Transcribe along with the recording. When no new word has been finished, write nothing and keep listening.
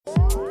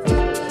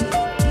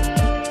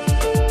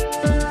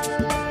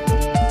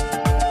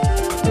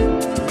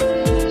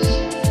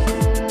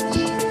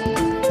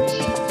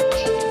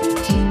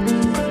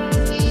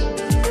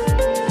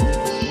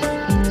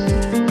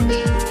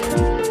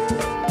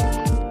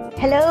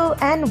Hello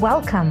and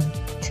welcome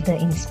to the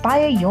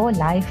Inspire Your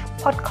Life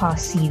podcast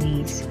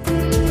series.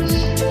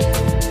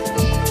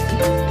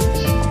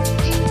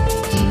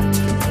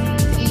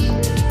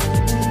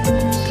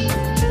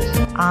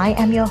 I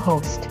am your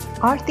host,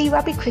 Aarti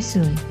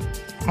Rabikrisoon,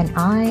 and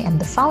I am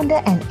the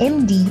founder and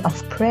MD of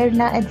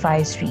Prerna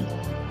Advisory,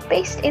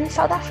 based in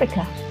South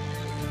Africa.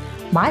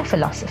 My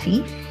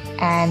philosophy,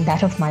 and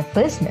that of my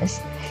business,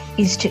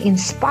 is to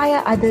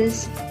inspire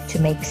others to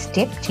make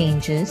step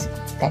changes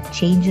that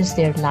changes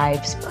their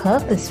lives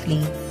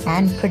purposefully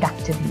and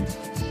productively.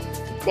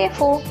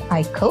 Therefore,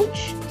 I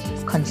coach,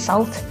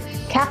 consult,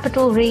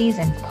 capital raise,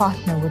 and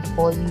partner with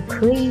all you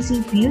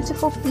crazy,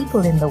 beautiful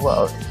people in the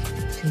world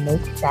to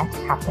make that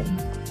happen.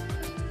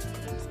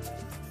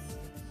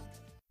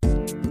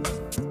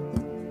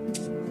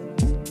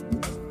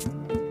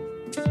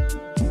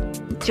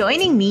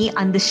 Joining me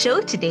on the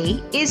show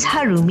today is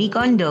Harumi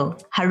Gondo.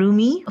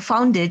 Harumi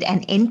founded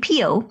an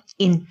NPO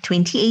in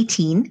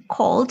 2018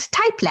 called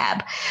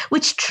TypeLab,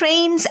 which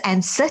trains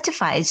and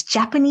certifies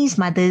Japanese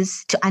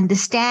mothers to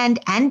understand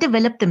and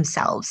develop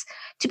themselves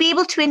to be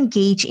able to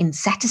engage in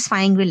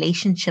satisfying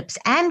relationships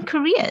and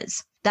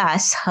careers.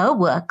 Thus, her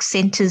work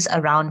centers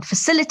around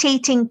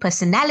facilitating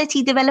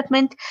personality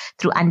development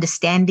through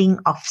understanding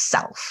of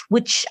self,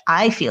 which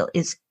I feel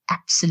is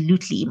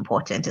absolutely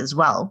important as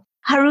well.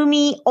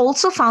 Harumi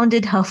also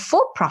founded her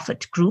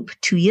for-profit group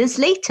 2 years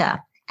later,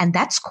 and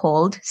that's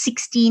called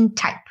 16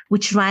 Type,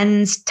 which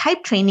runs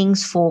type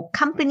trainings for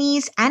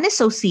companies and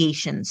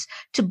associations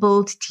to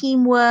build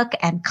teamwork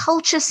and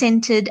culture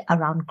centered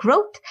around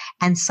growth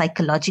and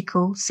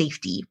psychological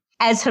safety.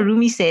 As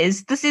Harumi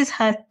says, this is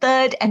her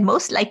third and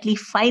most likely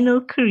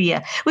final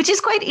career, which is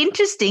quite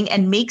interesting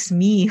and makes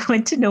me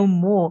want to know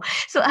more.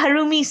 So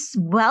Harumi,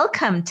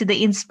 welcome to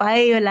the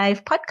Inspire Your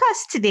Life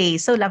podcast today.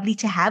 So lovely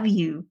to have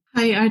you.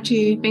 Hi,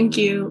 Archie. Thank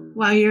you.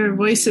 Wow, your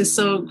voice is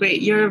so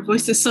great. Your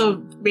voice is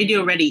so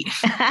radio ready.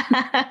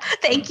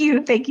 Thank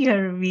you. Thank you,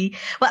 Harumi.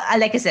 Well,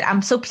 like I said,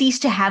 I'm so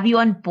pleased to have you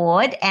on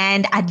board,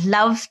 and I'd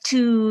love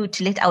to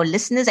let our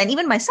listeners and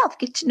even myself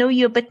get to know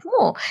you a bit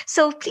more.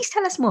 So please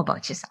tell us more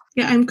about yourself.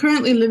 Yeah, I'm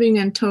currently living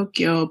in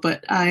Tokyo,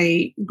 but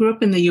I grew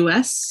up in the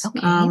US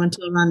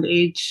until around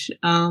age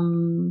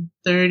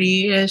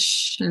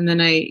 30-ish. And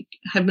then I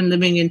have been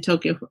living in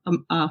Tokyo for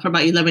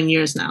about 11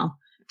 years now.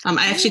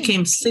 I actually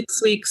came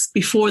 6 weeks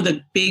before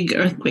the big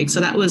earthquake, so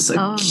that was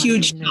a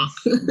huge shock.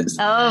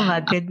 Oh my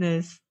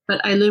goodness.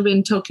 But I live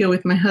in Tokyo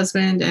with my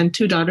husband and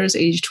two daughters,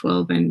 aged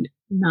 12 and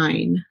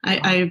 9.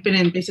 I've been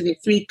in basically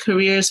 3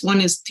 careers.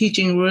 One is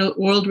teaching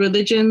world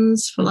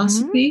religions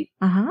philosophy.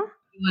 Mm-hmm.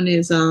 One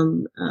is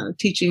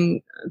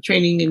teaching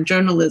training in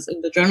journalism,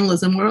 in the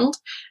journalism world.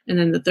 And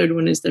then the third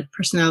one is the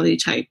personality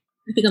type.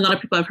 I think a lot of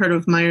people have heard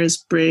of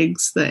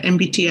Myers-Briggs, the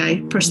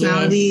MBTI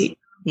personality.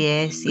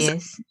 Yes.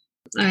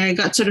 I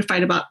got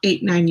certified about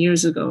 8-9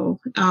 years ago.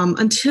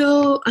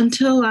 Until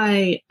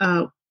I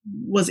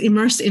was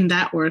immersed in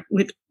that work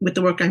with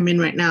the work I'm in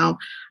right now,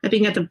 I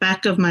think at the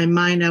back of my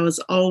mind, I was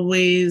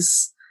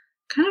always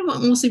kind of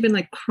almost even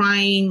like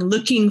crying,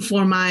 looking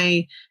for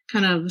my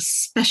kind of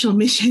special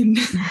mission,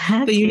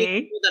 the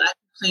unique role that I can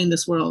play in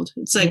this world.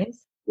 It's like,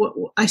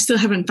 I still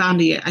haven't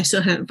found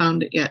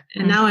it yet.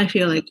 And now I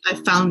feel like I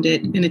found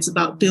it, and it's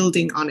about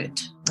building on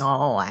it.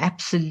 Oh,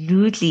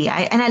 absolutely.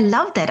 I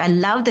love that. I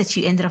love that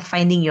you ended up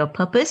finding your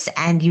purpose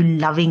and you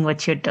loving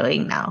what you're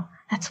doing now.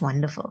 That's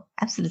wonderful.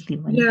 Absolutely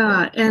wonderful.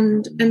 Yeah.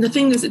 And the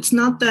thing is, it's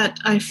not that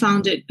I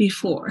found it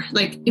before.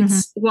 Like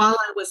it's while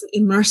I was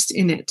immersed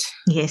in it.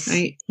 Yes.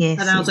 Right. Yes.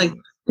 And I was like,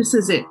 this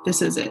is it.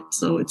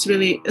 So it's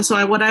really,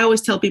 what I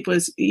always tell people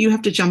is you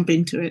have to jump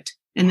into it,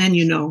 and then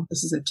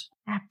this is it.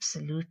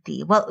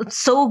 Absolutely. Well, it's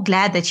so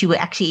glad that you were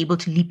actually able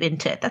to leap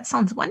into it. That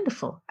sounds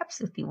wonderful.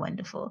 Absolutely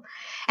wonderful.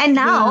 And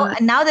now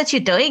that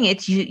you're doing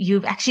it,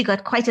 you've actually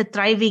got quite a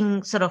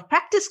thriving sort of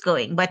practice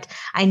going. But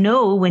I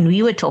know when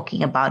we were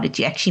talking about it,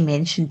 you actually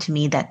mentioned to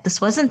me that this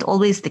wasn't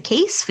always the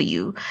case for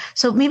you.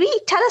 So maybe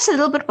tell us a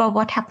little bit about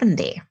what happened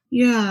there.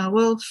 Yeah.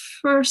 Well,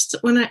 first,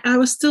 when I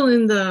was still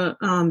in the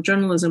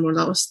journalism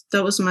world,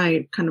 that was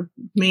my kind of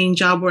main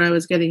job where I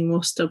was getting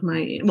most of my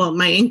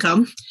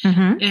income.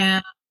 Mm-hmm.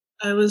 And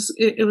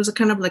it was a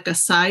kind of like a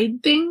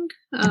side thing.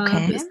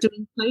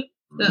 Student type.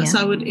 So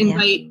I would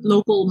invite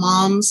local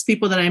moms,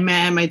 people that I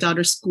met at my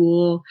daughter's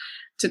school,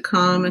 to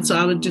come, and so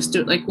I would just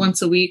do it like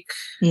once a week.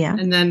 Yeah,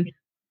 and then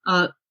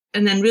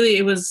really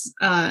it was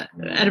at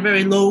a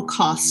very low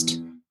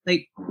cost.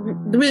 Like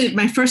really,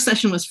 my first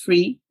session was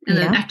free, and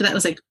then after that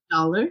was like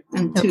 $1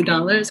 and $2,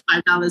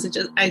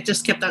 $5. I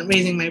just kept on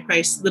raising my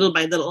price little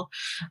by little,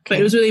 but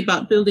it was really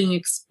about building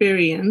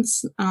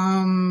experience.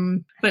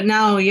 But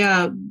now,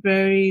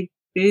 very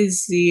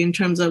busy in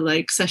terms of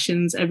like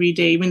sessions every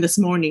day. Even this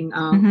morning,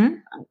 I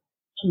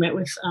met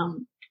with I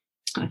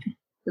think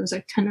there was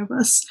like 10 of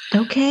us.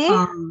 Okay,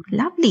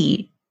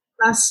 lovely.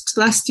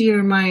 Last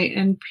year, my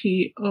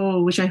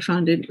NPO, which I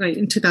founded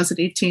in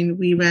 2018,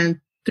 we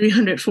ran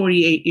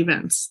 348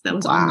 events. That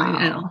was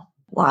online.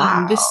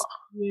 And,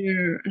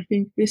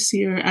 this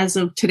year, as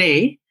of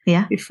today,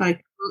 if I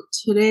count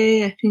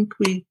today, I think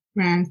we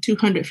ran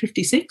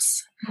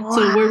 256. Wow.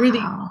 So we're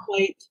really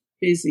quite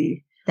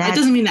busy. That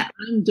doesn't mean that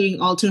I'm doing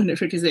all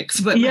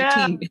 256, but my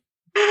team.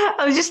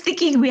 I was just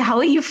thinking, how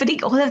are you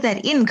fitting all of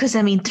that in? Because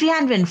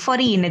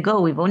 340 in a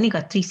go, we've only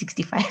got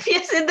 365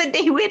 years in the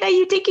day. When are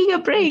you taking a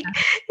break?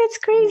 It's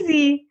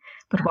crazy,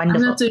 but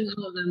wonderful. I'm not doing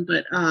all of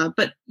them,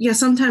 but yeah,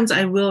 sometimes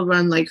I will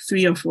run like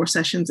 3 or 4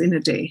 sessions in a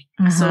day.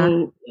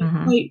 So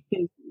quite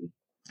busy.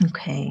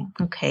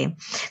 Okay.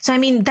 So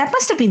that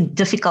must have been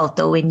difficult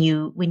though when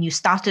you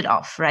started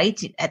off,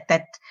 right? At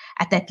that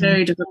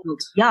very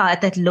difficult. Yeah, at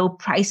that low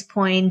price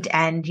point,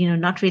 and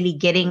not really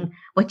getting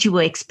what you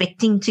were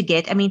expecting to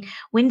get.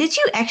 When did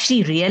you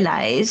actually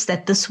realize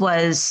that this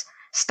was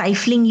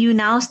stifling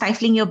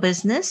your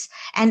business,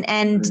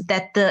 and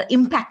that the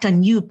impact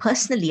on you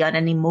personally on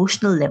an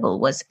emotional level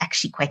was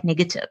actually quite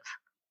negative?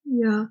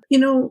 Yeah,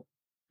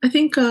 I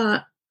think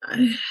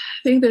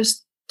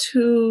there's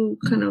 2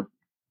 kind of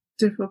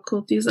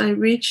difficulties I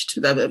reached.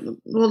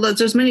 Well,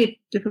 there's many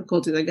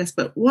difficulties, I guess,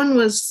 but one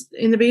was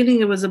in the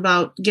beginning, it was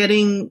about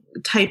getting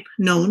type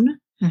known.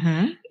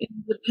 In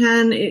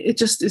Japan, it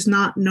just is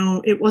not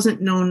known. It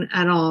wasn't known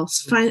at all.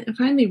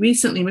 Finally,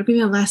 recently, maybe in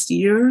the last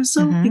year or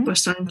so, people are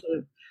starting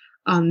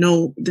to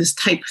know this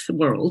type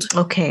world.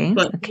 Okay.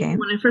 But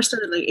when I first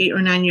started like 8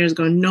 or 9 years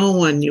ago, no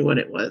one knew what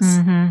it was.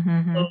 So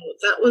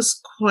that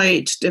was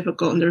quite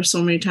difficult. And there were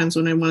so many times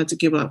when I wanted to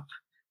give up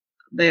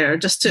there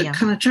just to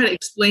kind of try to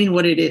explain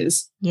what it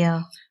is.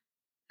 Yeah.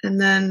 And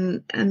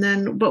then,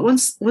 but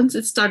once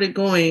it started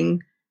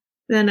going,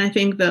 then I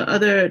think the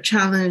other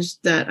challenge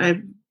that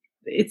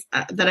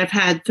I've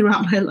had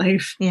throughout my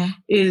life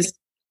is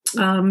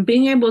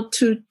being able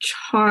to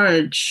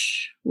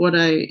charge what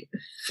I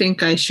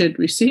think I should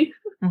receive.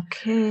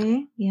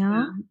 Okay.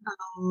 Yeah.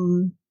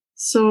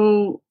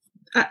 So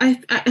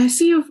I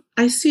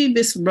see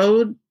this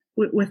road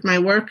with my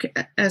work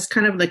as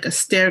kind of like a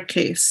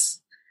staircase.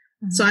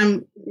 So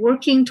I'm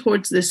working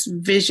towards this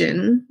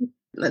vision,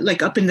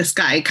 like up in the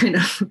sky, kind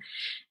of.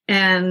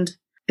 And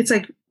it's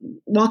like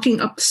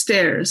walking up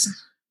stairs.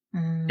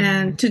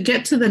 And to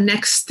get to the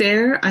next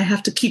stair, I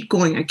have to keep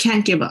going. I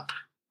can't give up.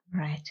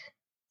 Right.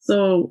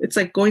 So it's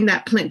like going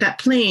that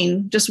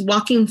plane, just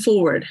walking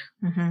forward.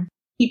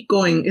 Keep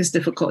going is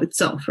difficult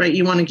itself, right?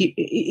 You want to keep,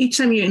 each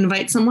time you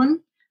invite someone,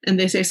 and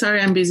they say,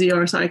 sorry, I'm busy,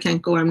 or sorry, I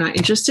can't go, I'm not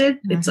interested.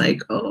 It's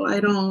like, oh, I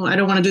don't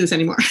want to do this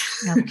anymore.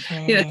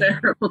 Okay. It's very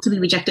hurtful to be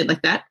rejected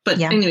like that. But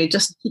anyway,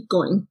 just keep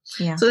going.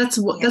 Yeah. So that's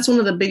one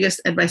of the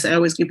biggest advice I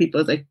always give people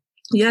is like,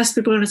 yes,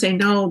 people are going to say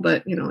no,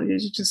 but you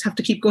just have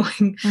to keep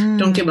going.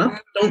 Don't give up.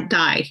 Don't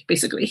die,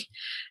 basically.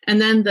 And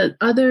then the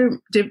other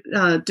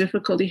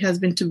difficulty has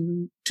been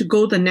to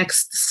go the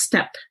next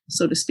step,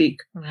 so to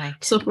speak. Right.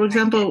 So, for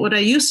example, what I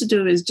used to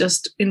do is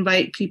just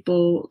invite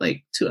people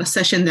like to a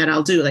session that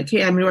I'll do. Like,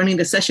 hey, I'm running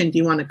the session. Do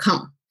you want to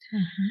come?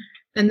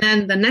 And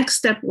then the next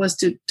step was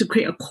to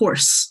create a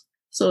course.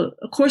 So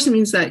a course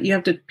means that you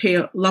have to pay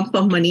a lump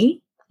of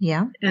money.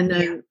 Yeah. And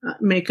then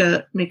make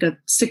a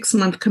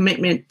 6-month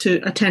commitment to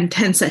attend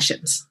 10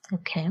 sessions.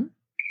 Okay.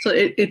 So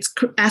it's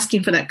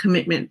asking for that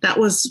commitment. That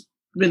was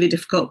really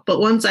difficult. But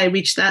once I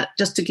reached that,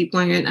 just to keep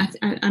going, and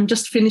I'm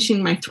just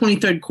finishing my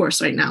 23rd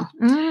course right now.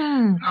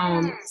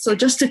 So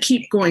just to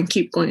keep going.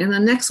 And the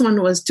next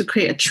one was to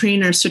create a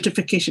trainer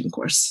certification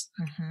course.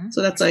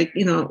 So that's like,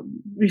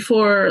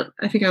 before,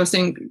 I think I was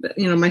saying,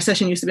 my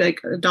session used to be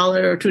like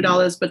 $1 or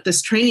 $2, but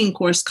this training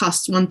course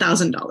costs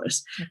 $1,000.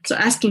 Okay. So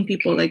asking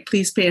people like,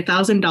 please pay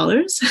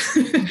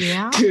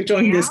 $1,000 to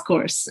join this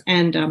course.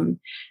 And I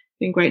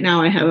think right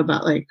now I have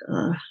about like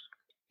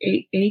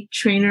eight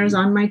trainers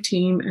on my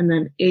team and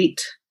then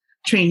 8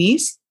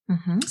 trainees.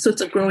 So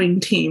it's a growing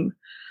team.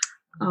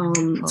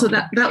 So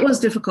that was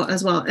difficult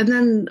as well. And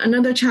then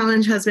another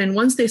challenge has been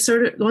once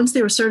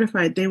they were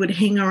certified, they would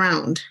hang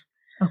around.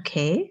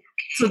 Okay.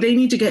 So they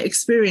need to get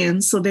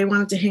experience. So they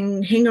wanted to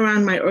hang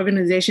around my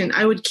organization.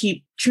 I would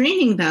keep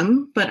training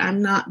them, but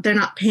they're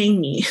not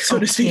paying me, so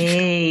to speak.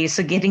 Okay.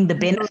 So getting the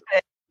benefit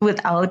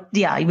without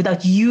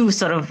you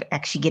sort of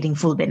actually getting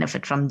full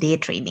benefit from their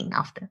training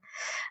after.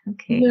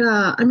 Okay.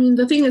 Yeah. I mean,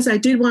 the thing is I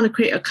did want to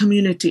create a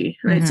community,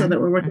 right? So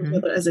that we're working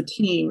together as a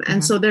team.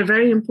 And so they're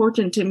very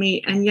important to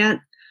me. And yet,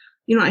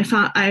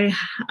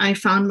 I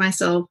found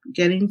myself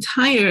getting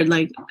tired,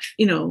 like,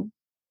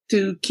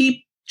 to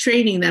keep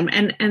training them.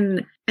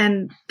 And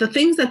the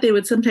things that they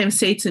would sometimes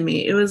say to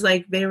me, it was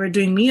like they were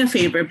doing me a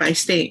favor by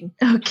staying.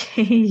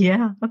 Okay.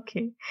 Yeah.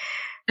 Okay.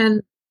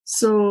 And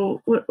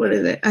so what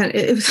is it?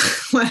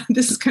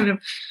 This is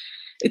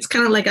it's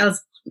kind of like I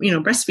was,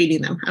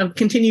 breastfeeding them. I would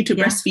continue to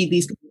breastfeed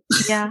these people.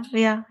 Yeah.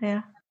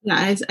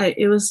 Yeah,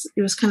 it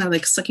was kind of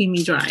like sucking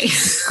me dry.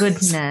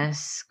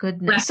 Goodness.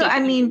 So I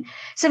mean,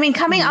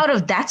 coming out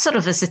of that sort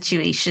of a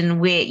situation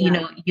where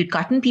you'd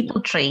gotten people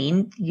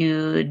trained,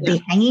 they're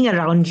hanging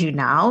around you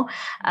now.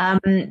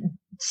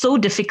 So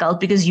difficult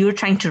because you're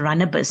trying to run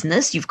a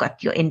business. You've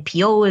got your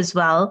NPO as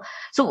well.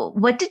 So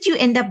what did you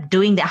end up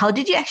doing there? How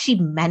did you actually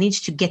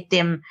manage to get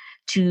them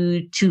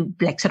to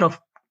like sort of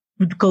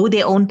go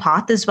their own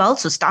path as well?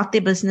 So start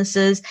their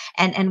businesses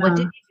and what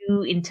did you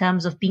you in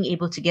terms of being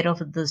able to get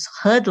over those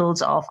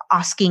hurdles of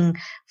asking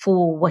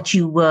for what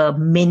you were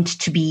meant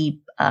to be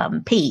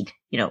paid?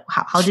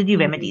 How did you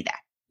remedy that?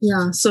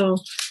 Yeah. So,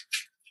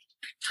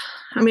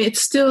 I mean,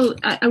 it's still,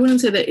 I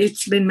wouldn't say that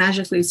it's been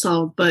magically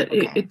solved, but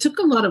it took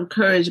a lot of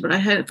courage. But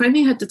I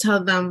finally had to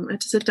tell them, I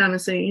had to sit down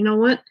and say, you know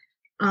what?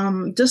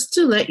 Just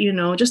to let you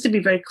know, just to be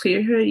very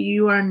clear here,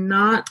 you are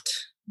not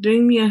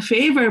doing me a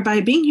favor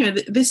by being here.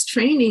 This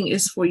training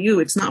is for you.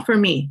 It's not for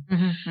me.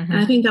 And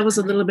I think that was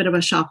a little bit of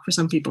a shock for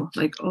some people.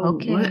 Like,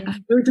 what?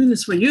 We're doing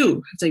this for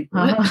you. It's like,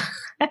 what?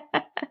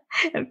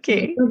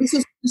 Okay. So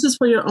this is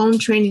for your own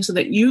training so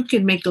that you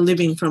can make a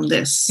living from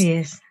this.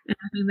 Yes. And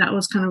I think that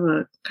was kind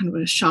of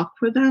a shock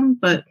for them.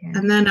 But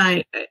and then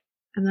I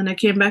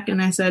came back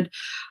and I said,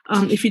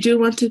 if you do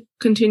want to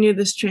continue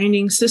this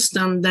training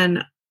system,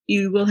 then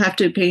you will have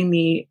to pay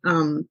me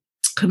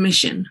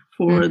commission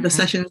for the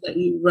sessions that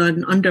you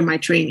run under my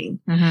training.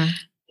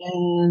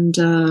 And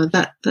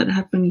that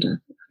happened a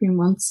few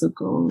months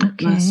ago.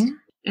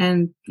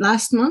 And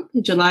last month,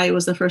 July,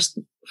 was the first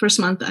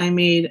month I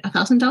made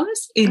 $1,000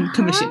 in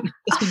commission.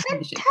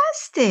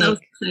 Fantastic. That was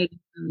exciting.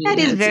 That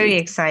is very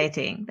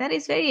exciting. That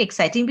is very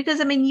exciting because,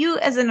 I mean, you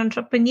as an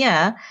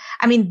entrepreneur,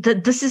 I mean,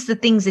 this is the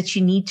things that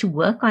you need to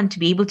work on to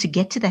be able to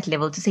get to that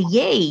level to say,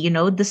 yay,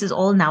 this is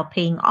all now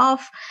paying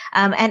off.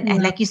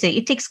 And like you say,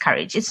 it takes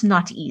courage. It's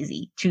not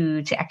easy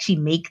to actually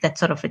make that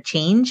sort of a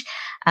change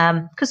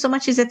because so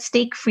much is at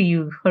stake for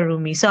you,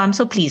 Harumi. So I'm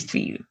so pleased for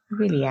you. I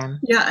really am.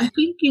 Yeah, I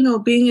think,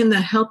 being in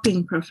the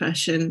helping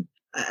profession,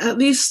 at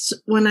least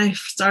when I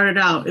started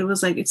out, it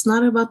was like, it's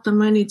not about the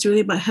money. It's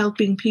really about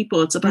helping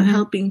people. It's about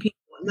helping people.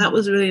 And that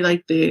was really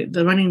like the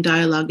running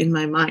dialogue in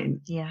my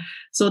mind. Yeah.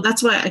 So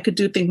that's why I could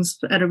do things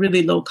at a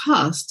really low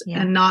cost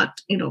and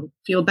not,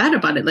 feel bad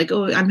about it. Like,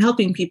 oh, I'm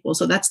helping people.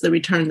 So that's the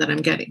return that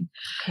I'm getting.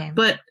 Okay.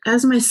 But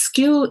as my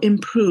skill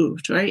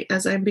improved, right,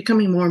 as I'm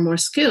becoming more and more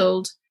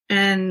skilled,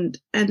 and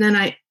then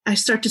I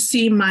start to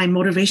see my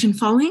motivation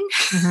falling.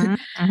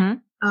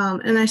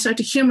 And I start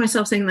to hear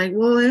myself saying like,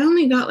 well, I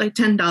only got like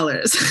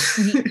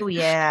 $10. Oh,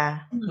 yeah.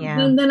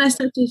 And then I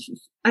start to,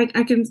 I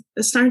can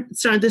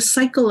start this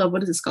cycle of,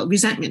 what is this called?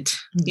 Resentment.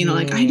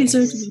 Like I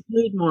deserve to be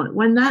paid more.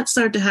 When that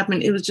started to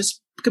happen, it was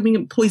just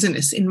becoming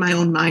poisonous in my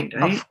own mind,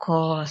 right? Of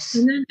course.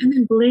 And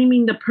then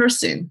blaming the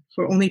person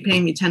for only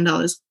paying me $10.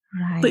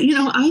 Right. But,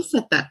 I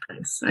set that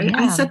price, right? Yeah.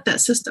 I set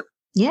that system.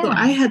 Yeah. So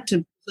I had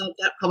to solve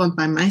that problem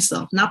by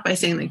myself, not by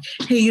saying like,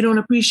 hey, you don't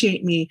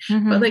appreciate me,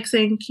 but like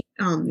saying,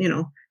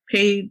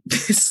 pay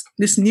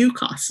this new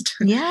cost.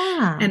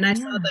 Yeah. And I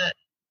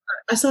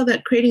saw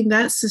that creating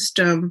that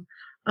system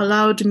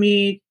allowed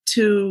me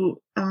to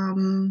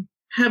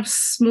have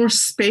more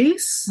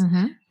space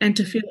and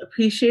to feel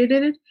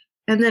appreciated.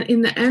 And then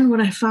in the end, what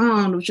I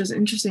found, which was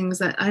interesting, is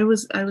that I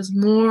was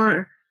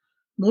more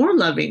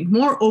loving,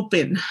 more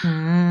open,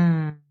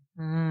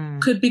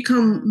 could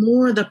become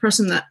more the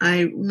person that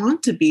I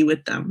want to be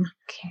with them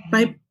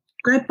by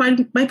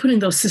putting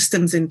those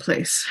systems in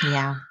place.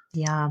 Yeah.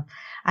 Yeah.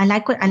 I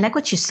like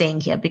what you're saying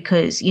here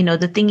because,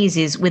 the thing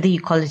is whether you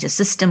call it a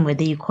system,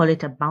 whether you call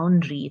it a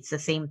boundary, it's the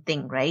same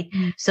thing, right?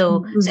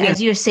 So as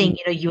you're saying,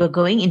 you are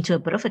going into a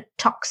bit of a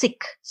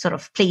toxic sort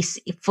of place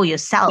for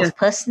yourself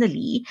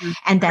personally.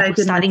 And that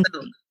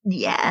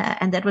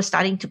was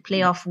starting to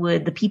play off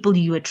with the people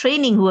you were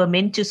training who were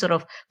meant to sort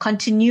of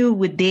continue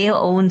with their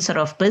own sort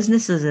of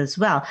businesses as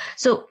well.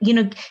 So,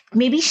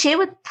 maybe share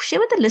with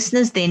the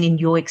listeners then in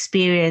your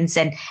experience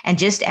and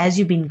just as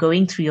you've been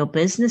going through your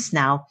business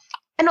now,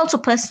 and also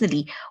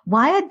personally,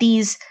 why are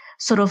these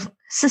sort of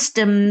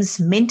systems,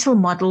 mental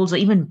models, or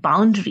even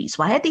boundaries,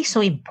 why are they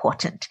so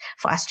important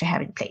for us to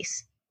have in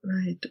place?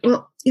 Right.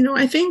 Well,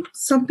 I think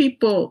some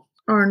people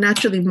are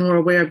naturally more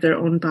aware of their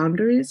own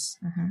boundaries.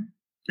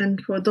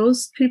 And for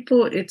those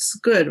people, it's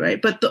good,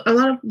 right? But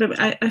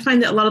I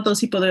find that a lot of those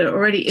people are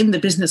already in the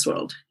business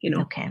world,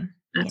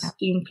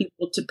 asking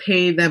people to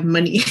pay them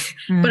money.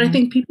 But I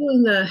think people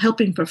in the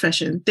helping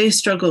profession, they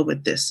struggle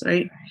with this,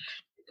 right?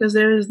 Because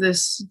there is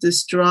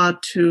this draw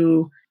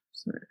to,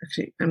 sorry,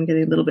 actually, I'm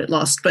getting a little bit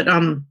lost, but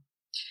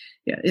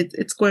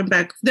it's going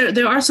back.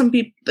 There are some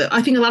people,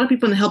 I think a lot of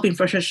people in the helping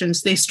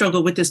professions, they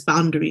struggle with this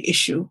boundary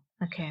issue.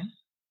 Okay.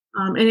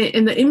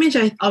 And the image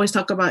I always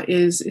talk about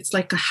is it's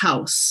like a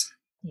house.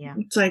 Yeah.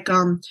 It's like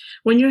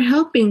when you're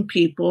helping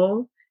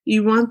people,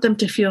 you want them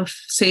to feel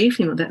safe,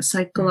 that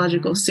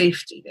psychological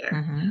safety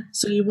there.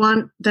 So you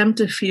want them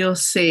to feel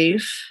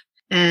safe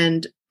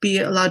and be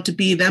allowed to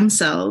be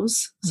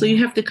themselves. So you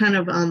have to kind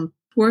of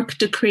work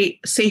to create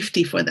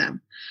safety for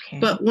them. Okay.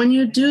 But when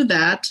you do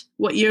that,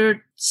 what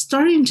you're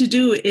starting to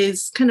do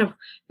is kind of,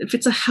 if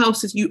it's a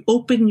house, is you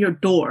open your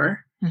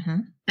door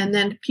and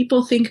then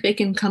people think they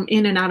can come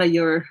in and out of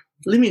your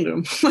living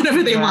room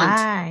whenever they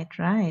want.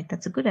 Right.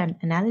 That's a good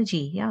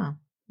analogy. Yeah.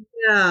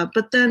 Yeah.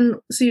 But then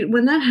see,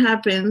 when that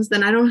happens,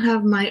 then I don't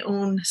have my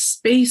own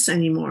space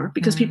anymore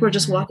because people are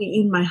just walking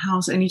in my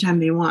house anytime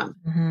they want.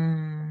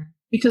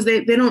 Because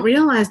they don't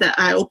realize that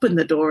I opened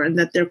the door and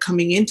that they're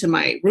coming into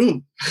my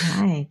room.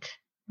 Right.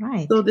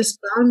 So this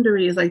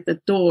boundary is like the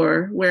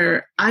door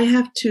where I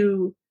have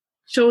to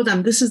show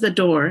them this is the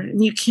door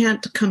and you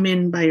can't come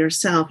in by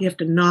yourself. You have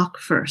to knock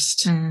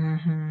first.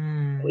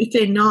 If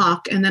they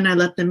knock and then I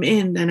let them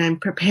in, then I'm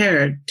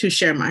prepared to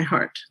share my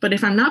heart. But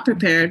if I'm not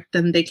prepared,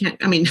 then they can't.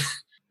 I mean,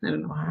 I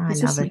don't know. Wow, I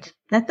love it.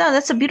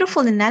 That's a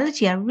beautiful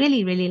analogy. I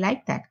really, really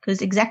like that,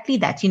 because exactly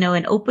that,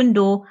 an open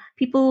door,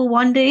 people will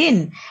wander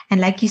in.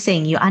 And like you're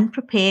saying, you're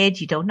unprepared.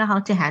 You don't know how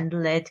to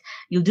handle it.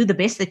 You'll do the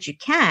best that you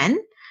can.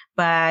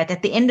 But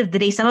at the end of the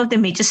day, some of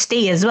them may just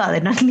stay as well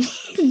and not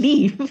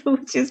leave,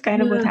 which is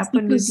kind of what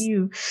happened with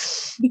you.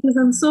 Because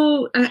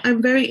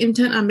I'm very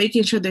intent on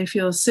making sure they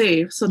feel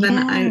safe. So then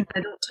I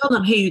don't tell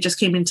them, hey, you just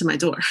came into my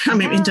door. I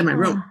mean, into my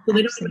room. So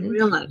they don't even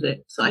realize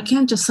it. So I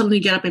can't just suddenly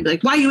get up and be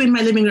like, why are you in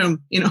my living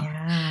room?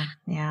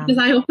 Yeah.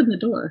 Because I opened the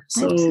door.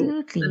 So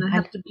absolutely. And I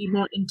have to be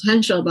more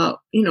intentional about,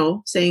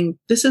 saying,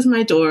 this is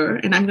my door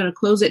and I'm going to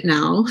close it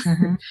now.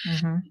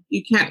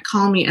 You can't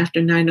call me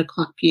after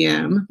 9:00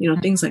 p.m.,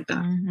 things like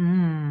that.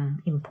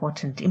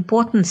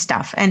 Important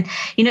stuff. And,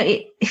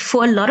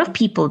 for a lot of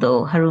people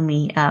though,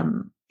 Harumi,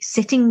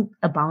 setting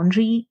a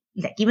boundary,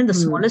 like even the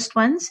smallest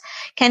ones,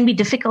 can be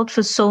difficult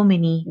for so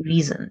many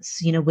reasons,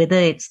 whether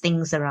it's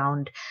things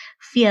around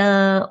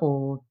fear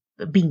or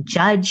being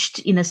judged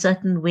in a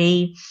certain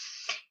way.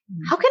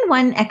 How can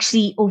one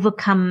actually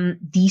overcome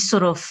these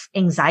sort of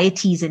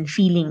anxieties and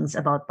feelings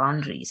about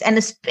boundaries? And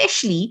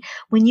especially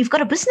when you've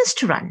got a business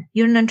to run,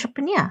 you're an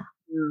entrepreneur.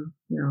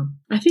 Yeah.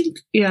 I think,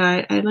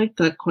 I like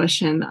that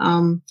question.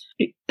 And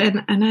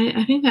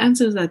I think the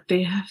answer is that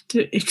they have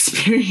to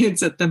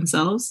experience it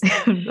themselves.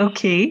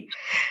 Okay.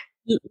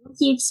 Once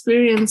you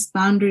experience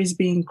boundaries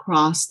being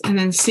crossed and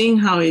then seeing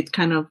how it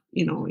kind of,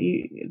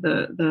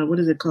 the what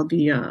is it called?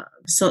 The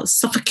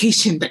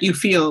suffocation that you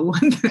feel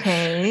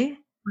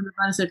when the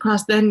boundaries are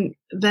crossed, then,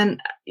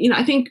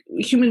 I think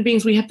human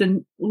beings,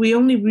 we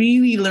only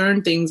really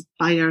learn things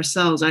by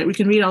ourselves, right? We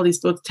can read all these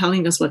books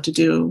telling us what to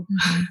do.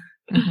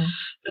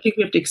 I think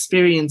we have to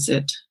experience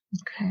it.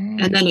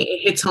 Okay. And then it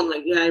hits home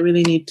like, I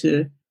really need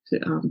to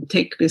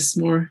take this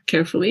more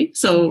carefully.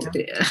 So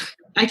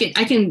I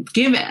can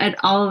give it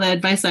all the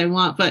advice I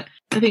want, but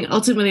I think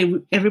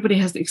ultimately everybody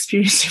has to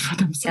experience it for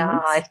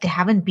themselves. Yeah, if they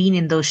haven't been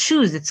in those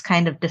shoes, it's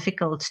kind of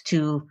difficult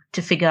to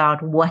figure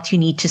out what you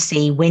need to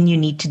say, when you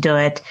need to do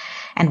it,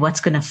 and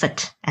what's going to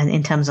fit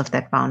in terms of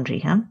that boundary.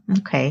 Huh?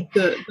 Okay.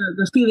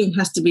 The feeling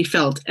has to be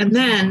felt, and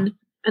then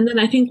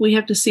I think we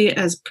have to see it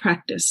as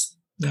practice.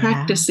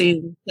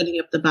 Practicing setting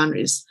up the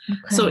boundaries.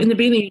 Okay. So in the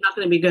beginning, you're not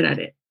going to be good at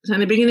it. So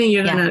in the beginning,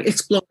 you're going to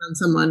explode on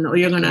someone, or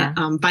you're going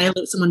to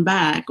violate someone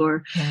back,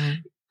 or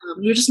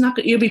you're just not.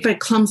 You'll be very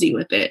clumsy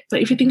with it.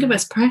 But if you think of it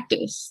as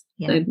practice,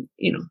 then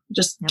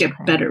just get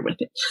better with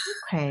it.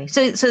 Okay,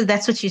 so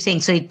that's what you're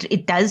saying. So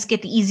it does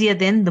get easier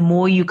then, the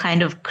more you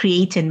kind of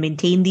create and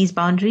maintain these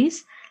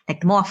boundaries.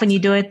 Like the more often you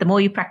do it, the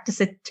more you practice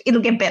it,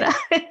 it'll get better.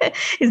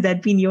 Has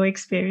that been your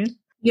experience?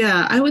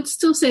 Yeah, I would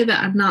still say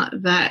that I'm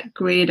not that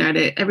great at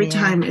it. Every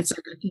time it's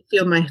like I can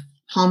feel my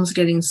palms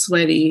getting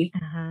sweaty.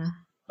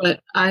 But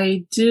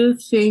I do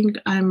think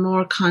I'm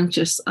more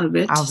conscious of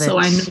it. So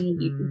I know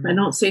if I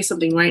don't say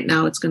something right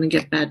now, it's going to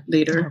get bad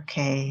later.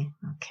 Okay.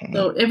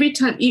 So every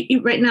time,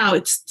 right now,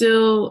 it's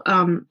still,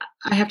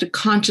 I have to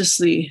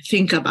consciously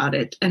think about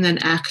it and then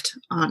act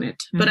on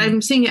it. But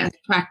I'm seeing it as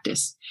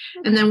practice.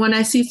 And then when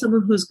I see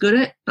someone who's good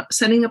at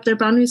setting up their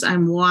boundaries,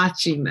 I'm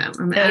watching them.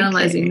 I'm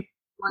analyzing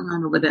going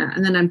on over there,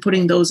 and then I'm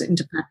putting those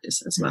into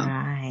practice as well.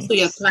 Right.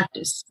 So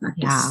practice.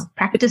 Yeah,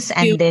 practice,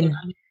 and then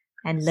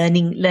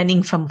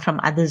learning from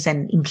others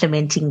and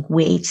implementing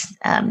ways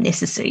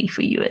necessary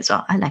for you as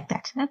well. I like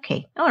that.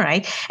 Okay, all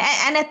right.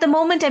 And at the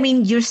moment, I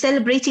mean, you're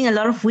celebrating a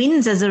lot of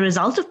wins as a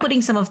result of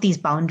putting some of these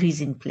boundaries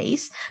in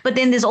place. But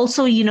then there's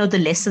also, the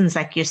lessons,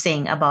 like you're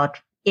saying, about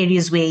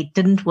areas where it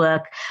didn't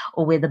work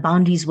or where the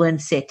boundaries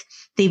weren't set.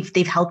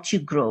 They've helped you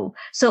grow.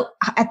 So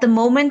at the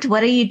moment,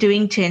 what are you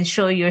doing to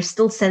ensure you're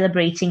still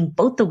celebrating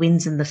both the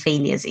wins and the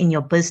failures in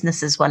your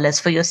business as well as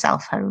for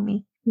yourself,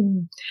 Harumi?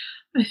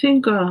 I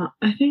think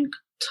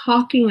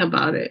talking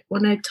about it,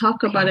 when I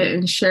talk about it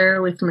and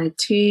share with my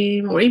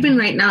team, or even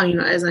right now,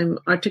 as I'm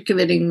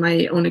articulating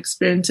my own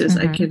experiences,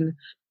 I can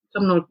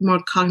become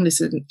more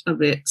cognizant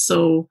of it.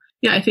 So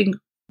I think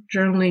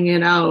journaling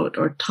it out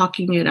or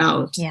talking it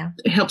out,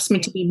 it helps me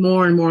to be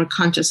more and more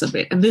conscious of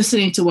it and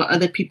listening to what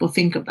other people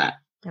think of that.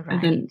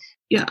 Right. And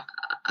then,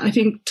 I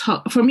think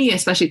for me,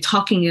 especially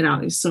talking it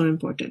out is so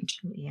important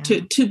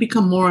to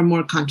become more and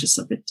more conscious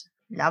of it.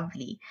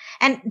 Lovely.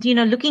 And,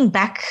 looking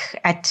back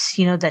at,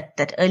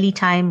 that early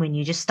time when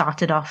you just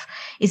started off,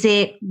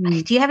 do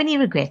you have any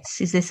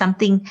regrets? Is there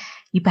something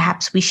you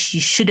perhaps wish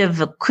you should have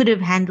or could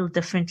have handled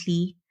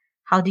differently?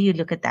 How do you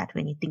look at that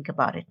when you think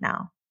about it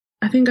now?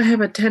 I think I have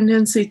a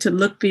tendency to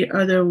look the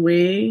other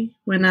way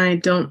when I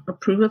don't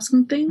approve of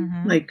something.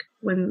 Like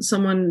when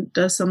someone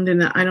does something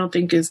that I don't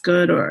think is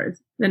good, or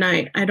then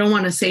I don't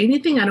want to say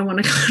anything. I don't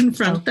want to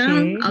confront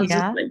them. I'll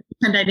just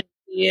pretend I didn't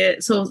Yeah,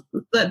 so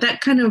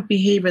that kind of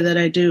behavior that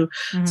I do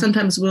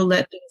sometimes will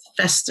let things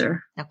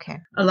fester. Okay.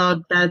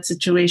 Allow bad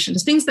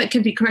situations, things that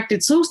can be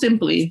corrected so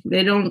simply.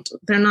 They're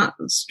not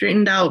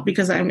straightened out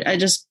because I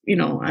just,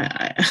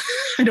 I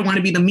don't want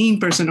to be the mean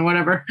person or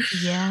whatever.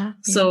 Yeah.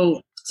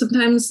 So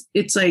sometimes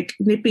it's like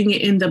nipping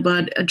it in the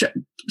bud,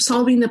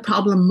 solving the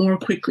problem more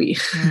quickly.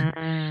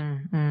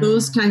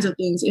 Those kinds of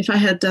things. If I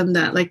had done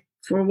that, like,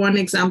 for one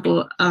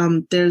example,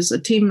 there's a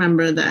team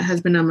member that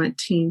has been on my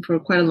team for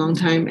quite a long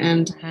time,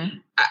 and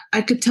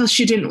I could tell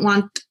she didn't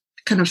want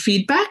kind of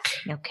feedback.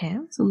 Okay.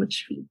 So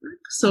much feedback.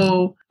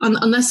 So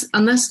unless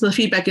the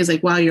feedback is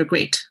like, wow, you're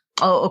great.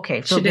 Oh,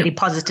 okay. So very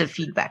positive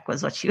feedback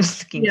was what she was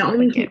looking for. Yeah,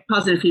 only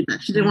positive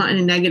feedback. She didn't want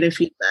any negative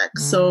feedback.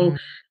 So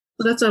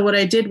that's why what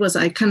I did was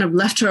I kind of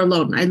left her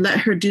alone. I let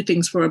her do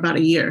things for about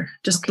a year,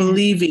 just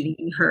believing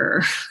in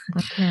her.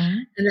 Okay.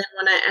 And then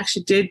when I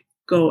actually did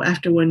go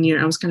after 1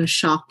 year, I was kind of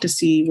shocked to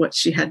see what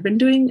she had been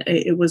doing.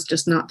 It was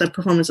just not, the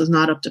performance was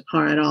not up to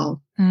par at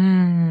all.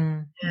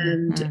 And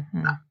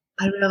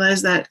I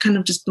realized that kind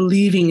of just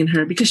believing in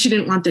her, because she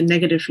didn't want the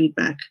negative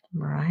feedback.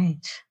 Right.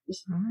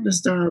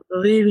 Just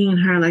believing in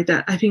her like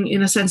that. I think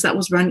in a sense that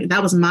was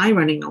my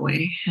running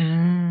away.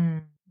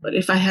 But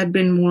if I had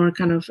been more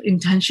kind of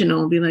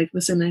intentional, be like,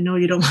 listen, I know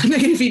you don't want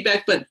negative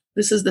feedback, but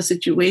this is the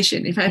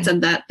situation. If I had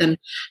said that, then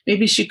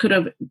maybe she could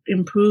have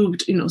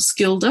improved,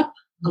 skilled up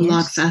a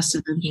lot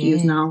faster than she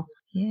is now.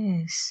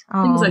 Yes.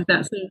 Things like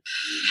that. So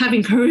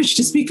having courage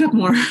to speak up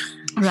more.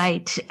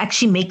 Right.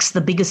 Actually makes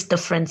the biggest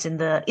difference in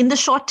the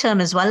short term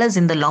as well as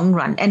in the long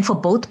run. And for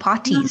both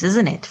parties,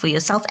 isn't it? For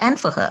yourself and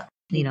for her,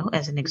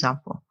 as an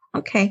example.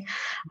 Okay.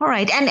 All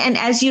right. And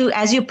as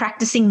you're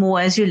practicing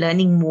more, as you're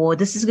learning more,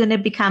 this is going to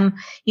become,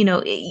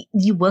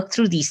 you work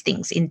through these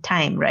things in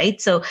time,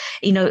 right? So,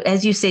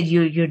 as you said,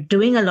 you're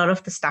doing a lot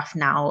of the stuff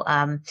now.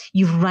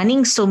 You're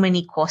running so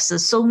many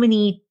courses, so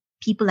many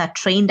people are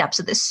trained up.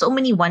 So there's so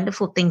many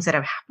wonderful things that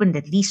have happened,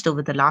 at least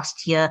over the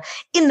last year,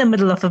 in the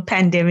middle of a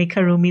pandemic,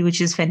 Harumi, which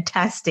is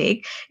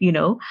fantastic.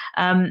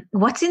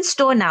 What's in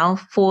store now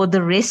for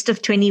the rest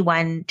of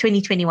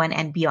 2021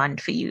 and beyond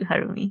for you,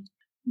 Harumi?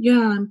 Yeah,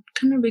 I'm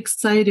kind of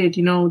excited.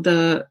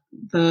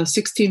 The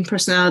 16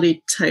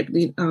 personality type,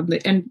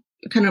 and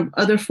kind of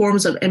other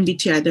forms of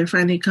MBTI, they're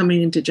finally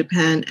coming into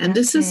Japan. And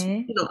this is,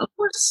 of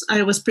course,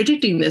 I was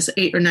predicting this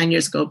 8 or 9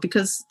 years ago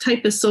because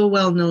type is so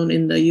well known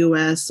in the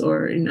US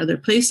or in other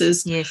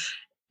places. Yes.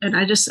 And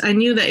I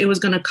knew that it was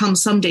going to come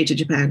someday to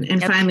Japan.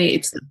 And finally,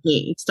 it's the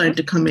day it's starting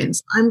to come in.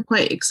 So I'm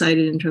quite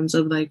excited in terms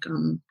of right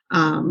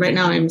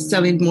now I'm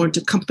selling more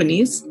to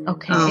companies.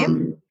 Okay.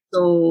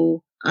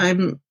 So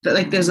I'm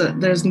like, there's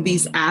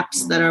these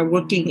apps that are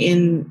working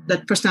in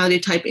that personality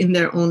type in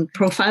their own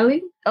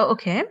profiling. Oh,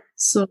 okay.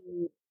 So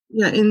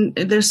yeah,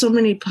 there's so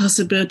many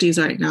possibilities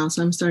right now.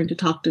 So I'm starting to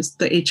talk to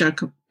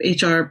the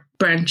HR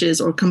branches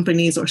or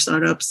companies or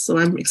startups. So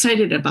I'm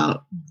excited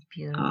about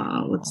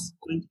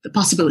the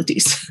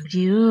possibilities.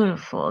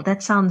 Beautiful.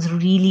 That sounds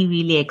really,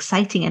 really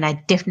exciting. And I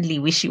definitely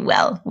wish you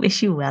well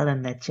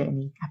on that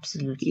journey.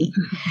 Absolutely.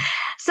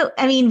 So,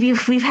 I mean,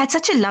 we've had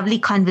such a lovely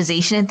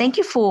conversation, and thank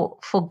you for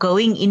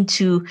going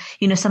into,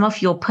 some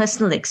of your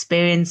personal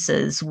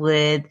experiences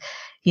with,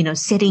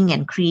 setting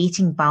and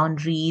creating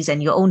boundaries,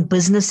 and your own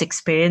business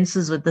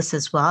experiences with this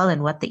as well,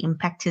 and what the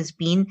impact has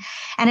been.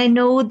 And I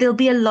know there'll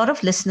be a lot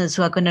of listeners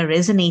who are going to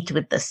resonate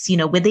with this,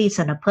 whether it's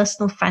on a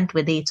personal front,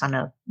 whether it's on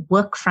a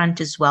work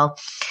front as well.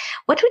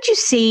 What would you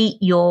say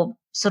your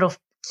sort of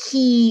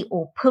key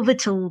or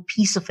pivotal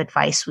piece of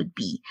advice would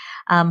be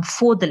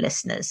for the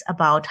listeners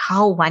about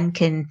how one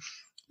can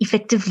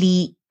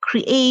effectively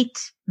create,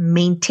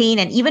 maintain,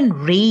 and even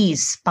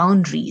raise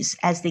boundaries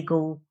as they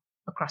go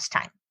across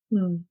time?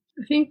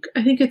 I think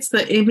it's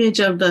the image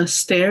of the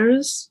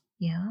stairs.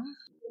 Yeah.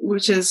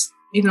 Which is,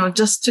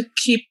 just to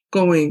keep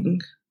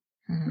going.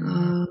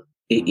 I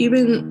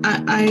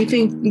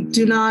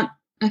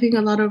think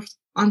a lot of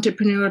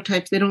entrepreneurial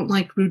types, they don't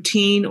like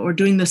routine or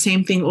doing the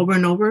same thing over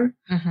and over,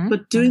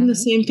 but doing the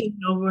same thing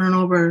over and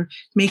over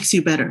makes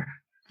you better.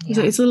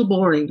 Yeah. It's a little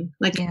boring.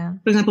 Like, for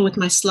example, with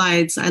my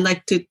slides, I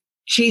like to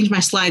change my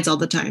slides all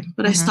the time,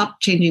 but I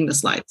stopped changing the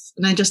slides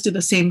and I just do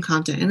the same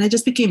content, and I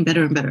just became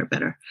better and better and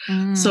better.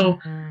 So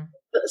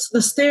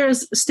the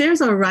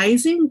stairs are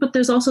rising, but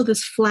there's also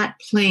this flat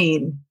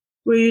plane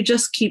where you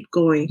just keep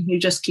going.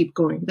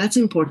 That's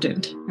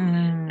important.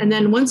 And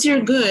then once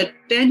you're good,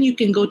 then you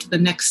can go to the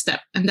next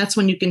step. And that's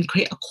when you can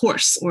create a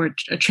course or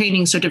a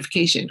training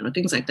certification or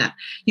things like that.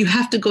 You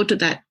have to go to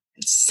that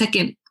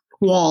second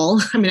wall,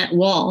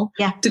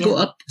 to go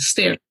up the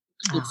stairs.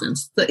 Makes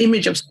sense. The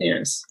image of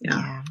stairs.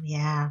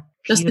 Yeah.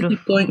 Just to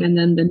keep going, and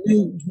then the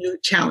new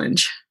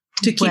challenge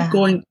to keep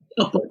going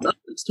upwards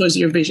towards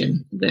your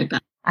vision, like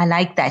that. I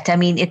like that. I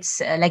mean, it's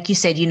like you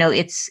said,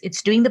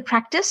 it's doing the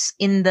practice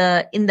in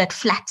that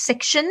flat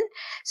section.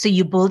 So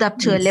you build up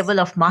to a level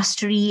of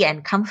mastery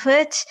and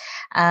comfort,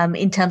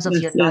 in terms of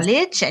your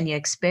knowledge and your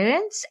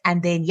experience.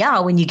 And then,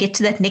 when you get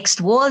to that next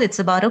wall, it's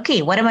about,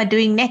 okay, what am I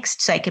doing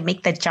next? So I can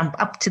make that jump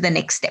up to the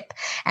next step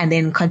and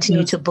then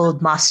continue to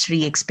build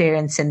mastery,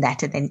 experience in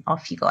that. And then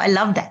off you go. I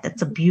love that.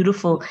 That's a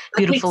beautiful,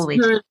 beautiful way.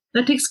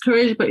 That takes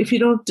courage. But if you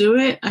don't do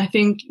it, I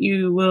think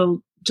you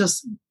will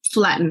just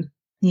flatten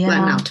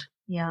out.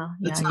 Yeah.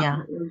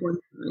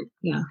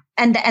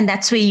 And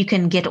that's where you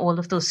can get all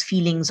of those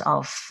feelings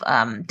of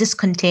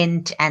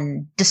discontent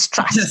and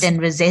distrust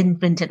and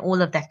resentment and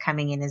all of that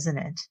coming in, isn't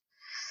it?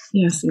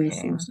 Yes.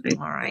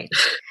 All right.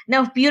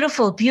 Now,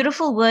 beautiful,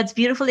 beautiful words,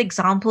 beautiful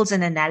examples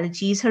and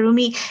analogies.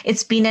 Harumi,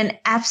 it's been an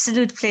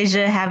absolute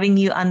pleasure having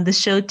you on the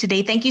show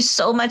today. Thank you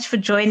so much for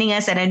joining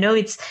us. And I know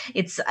it's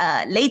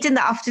late in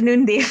the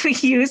afternoon there for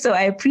you, so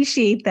I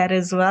appreciate that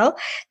as well.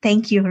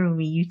 Thank you,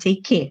 Harumi. You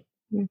take care.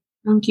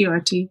 Thank you,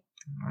 Aarti.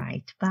 All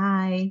right.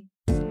 Bye.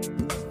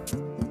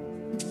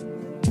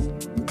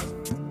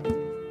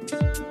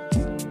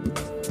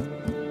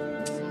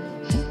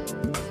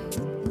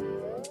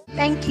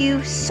 Thank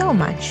you so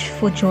much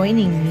for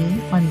joining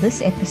me on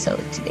this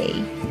episode today.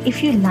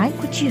 If you like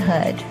what you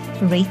heard,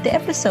 rate the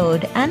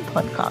episode and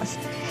podcast,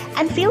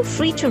 and feel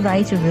free to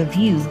write a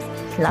review.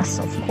 Plus,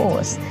 of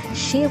course,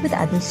 share with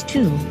others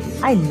too.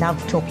 I love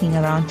talking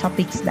around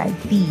topics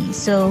like these.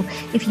 So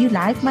if you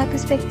like my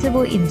perspective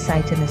or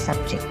insight on a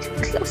subject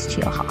close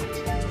to your heart,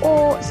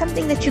 or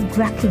something that you're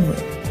grappling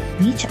with,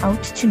 reach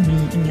out to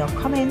me in your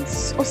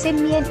comments or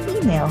send me an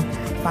email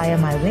via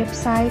my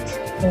website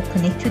or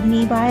connect with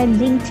me via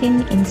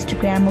LinkedIn,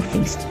 Instagram, or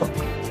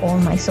Facebook. All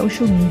my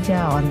social media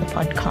are on the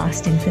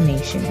podcast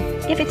information.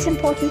 If it's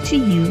important to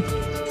you,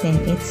 then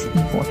it's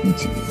important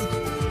to me.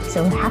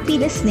 So happy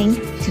listening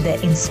to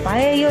the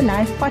Inspire Your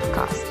Life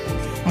podcast,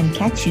 and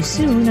catch you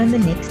soon on the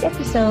next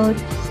episode.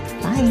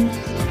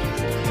 Bye.